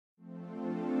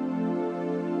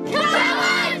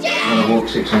walked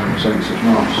 676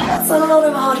 miles. That's a lot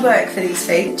of hard work for these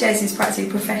feet. Jez is practically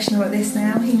professional at this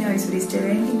now. He knows what he's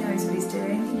doing. He knows what he's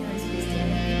doing. He knows what he's doing.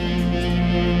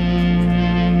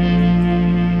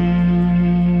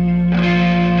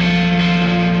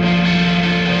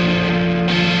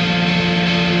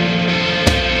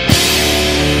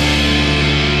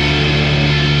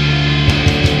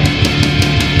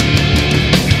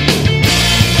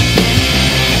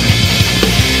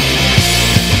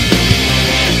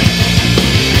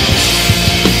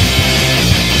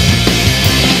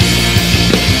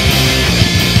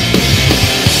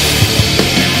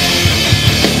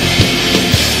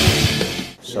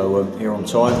 Here on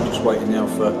time, just waiting now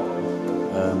for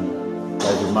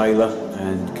Mayer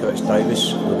and Curtis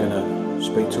Davies. We're going to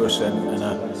speak to us, and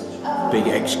a big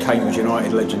ex-Cambridge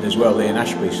United legend as well, Ian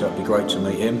Ashbee, so it'd be great to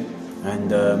meet him.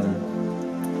 And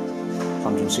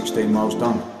 116 miles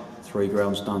done, 3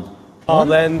 grounds done. And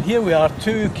then here we are,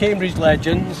 2 Cambridge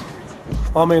legends.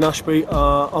 I'm Ian Ashbee,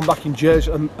 I'm back in Jez,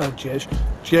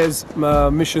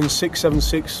 mission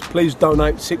 676, please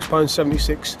donate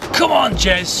 £6.76. Come on,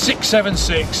 Jez,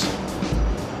 676.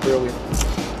 Brilliant.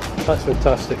 That's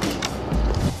fantastic.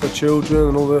 For children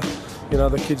and all the,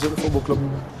 the kids at the football club.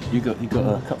 You got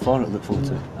a cup final to look forward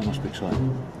to. That must be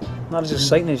exciting. Not as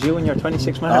exciting as you and your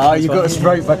 26 marathons. Ah, you got us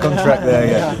straight back on track there,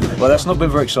 yeah. Well, that's not been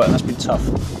very exciting. That's been tough.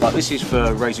 But this is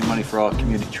for raising money for our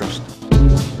community trust.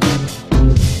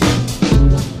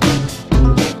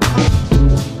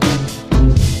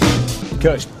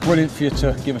 Curtis, brilliant for you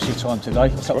to give us your time today.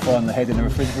 Top fire on the head and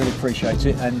everything, really appreciate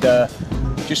it. And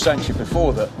just saying to you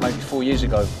before that maybe 4 years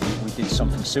ago we did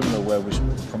something similar where we was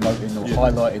promoting or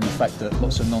highlighting the fact that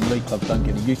lots of non-league clubs don't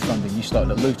get any youth funding. You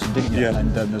started at Luton, didn't you? Yeah.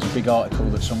 And there's a big article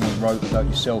that someone wrote about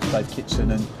yourself, Dave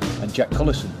Kitson and Jack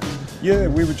Collison. Yeah,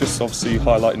 we were just obviously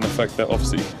highlighting the fact that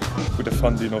obviously with the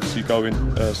funding obviously going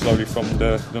slowly from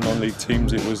the non-league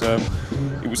teams, it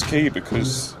was key,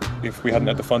 because if we hadn't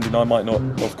had the funding I might not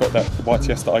have got that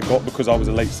YTS that I got, because I was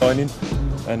a late signing,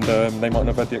 and they might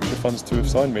not have had the extra funds to have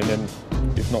signed me, and then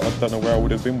if not, I don't know where I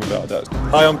would have been without that.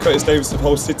 Hi, I'm Curtis Davies of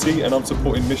Hull City, and I'm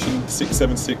supporting mission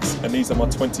 676, and these are my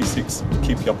 26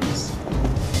 keep uppies.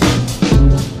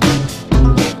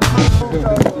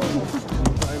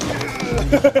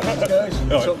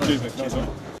 Alright, cheers mate, nice one.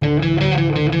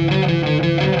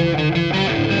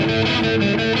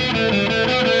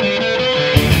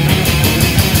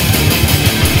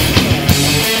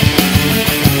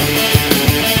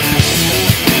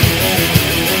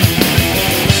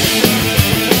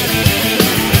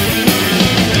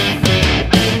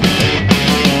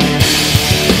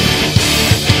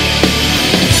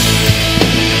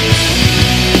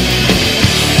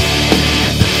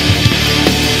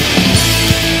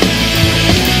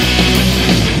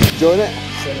 Enjoying it?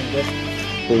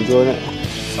 We're enjoying it.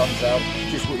 Sun's out.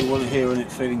 Just what you want to hear, and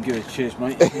it feeling good. Cheers,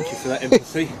 mate. Thank you for that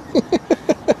empathy.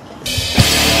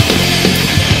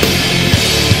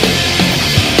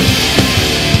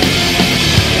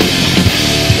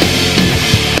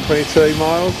 22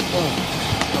 miles.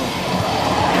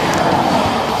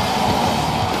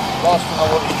 Last thing I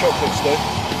want is chocolates, dude.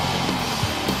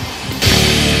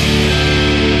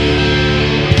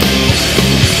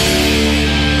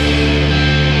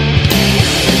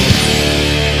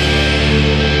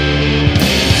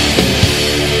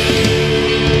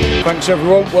 Thanks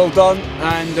everyone, well done,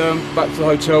 and back to the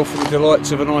hotel for the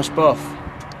delights of a nice bath.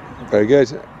 Very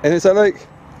good. And is that Luke?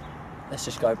 Let's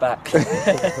just go back.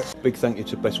 Big thank you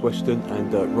to Best Western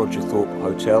and Roger Thorpe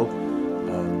Hotel,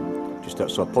 just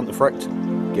outside Pontefract.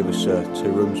 Give us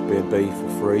 2 rooms B&B for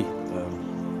free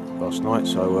last night,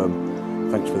 so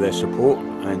thanks for their support.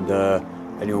 And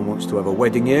anyone wants to have a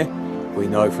wedding here, we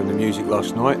know from the music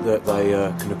last night that they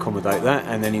can accommodate that,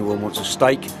 and anyone wants a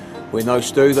steak, we know,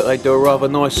 Stu, that they do a rather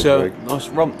nice nice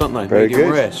rump, don't they? Very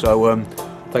Medium good. rare. So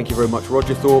thank you very much,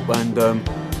 Roger Thorpe, and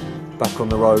back on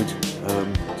the road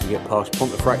to get past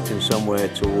Pontefract and somewhere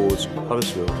towards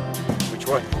Huddersfield. Which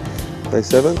way? Day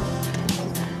 7.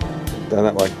 Down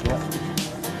that way. Yeah.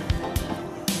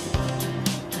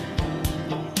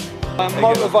 I'm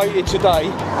motivated today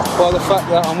by the fact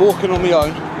that I'm walking on my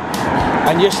own,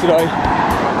 and yesterday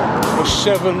was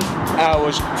 7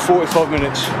 hours 45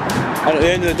 minutes, and at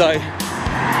the end of the day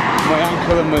my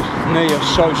ankle and my knee are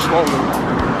so swollen,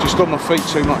 just on my feet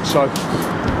too much, so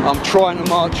I'm trying to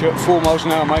march at 4 miles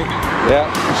an hour, mate. Yeah.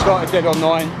 It started dead on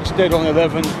 9, it's dead on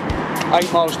 11,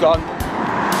 8 miles done,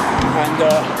 and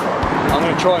I'm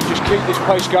going to try and just keep this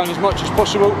pace going as much as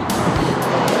possible.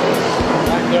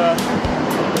 And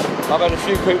I've had a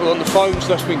few people on the phone, so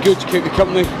that's been good to keep me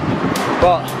company,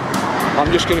 but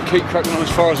I'm just going to keep cracking on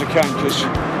as far as I can, because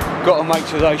got to make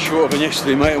today shorter than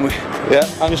yesterday, mate, haven't we? Yeah.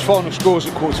 And there's final scores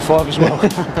at 4:45 as well.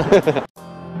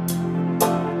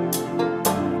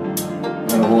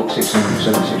 I walked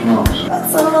 676 miles.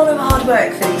 That's a lot of hard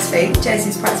work for these feet.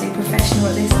 Jesse's practically professional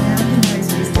at this now. He knows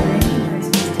what he's doing. He knows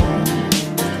what he's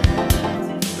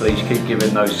doing. Please keep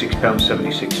giving those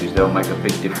 £6.76s, they'll make a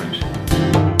big difference.